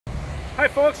Hi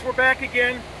folks, we're back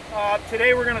again.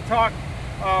 Today we're going to talk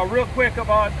real quick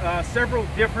about several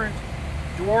different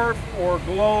dwarf or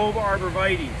globe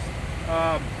arborvitaes.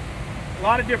 A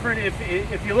lot of different,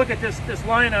 if you look at this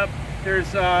lineup, there's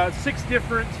 6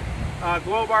 different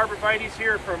globe arborvitaes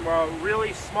here, from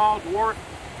really small dwarf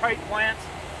type plants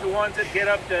to ones that get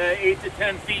up to 8 to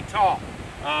 10 feet tall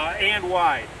and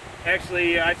wide.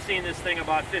 Actually, I've seen this thing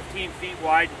about 15 feet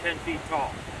wide and 10 feet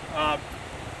tall.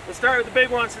 Let's start with the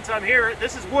big one since I'm here.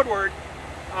 This is Woodward.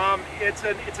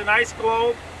 It's a nice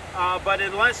globe, but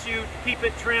unless you keep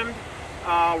it trimmed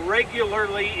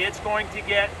regularly, it's going to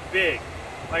get big.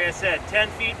 Like I said, 10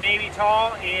 feet maybe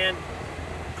tall and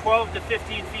 12 to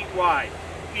 15 feet wide,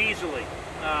 easily,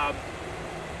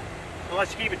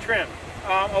 unless you keep it trimmed.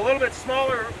 A little bit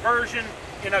smaller version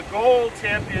in a gold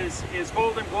tip is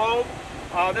Golden Globe.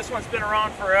 This one's been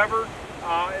around forever.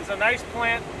 It's a nice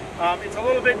plant. It's a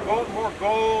little bit more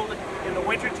gold in the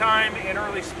wintertime and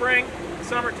early spring.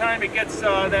 Summertime it gets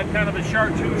that kind of a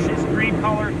chartreuse green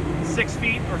color, 6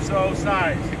 feet or so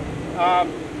size.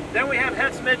 Then we have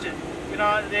Het's Midget. You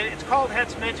know, it's called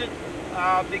Het's Midget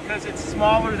because it's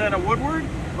smaller than a Woodward,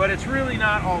 but it's really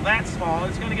not all that small.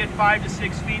 It's going to get 5 to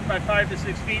 6 feet by 5 to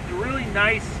 6 feet. A really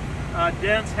nice,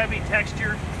 dense, heavy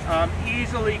texture,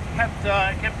 easily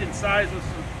kept in size with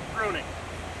some pruning.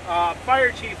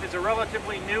 Fire Chief is a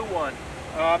relatively new one.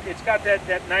 It's got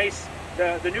that nice,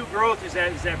 the new growth is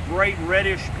that bright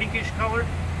reddish pinkish color,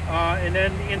 and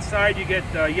then inside you get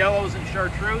yellows and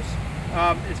chartreuse.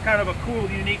 It's kind of a cool,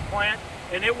 unique plant,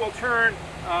 and it will turn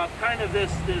kind of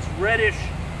this reddish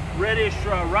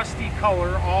rusty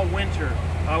color all winter,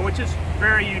 which is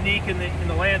very unique in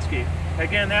the landscape.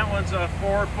 Again, that one's a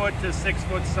 4 foot to 6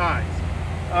 foot size.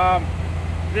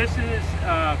 This is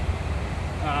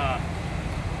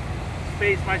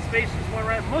my space is one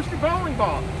right. Mr. Bowling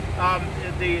Ball.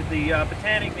 The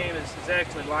botanic name is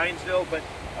actually Lionsville, but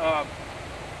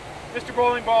Mr.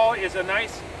 Bowling Ball is a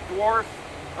nice dwarf,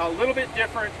 a little bit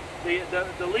different.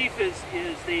 The leaf is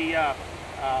a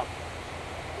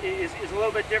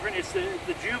little bit different. It's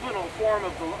the juvenile form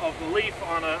of the leaf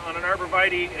on an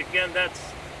arborvitae. Again,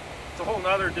 it's a whole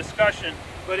nother discussion,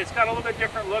 but it's got a little bit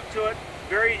different look to it.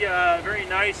 Very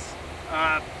nice,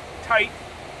 tight.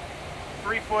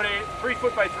 3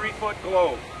 foot by 3 foot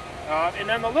globe. And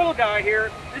then the little guy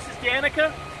here, this is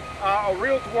Danica, a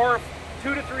real dwarf,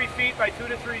 2 to 3 feet by 2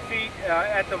 to 3 feet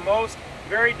at the most,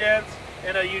 very dense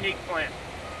and a unique plant.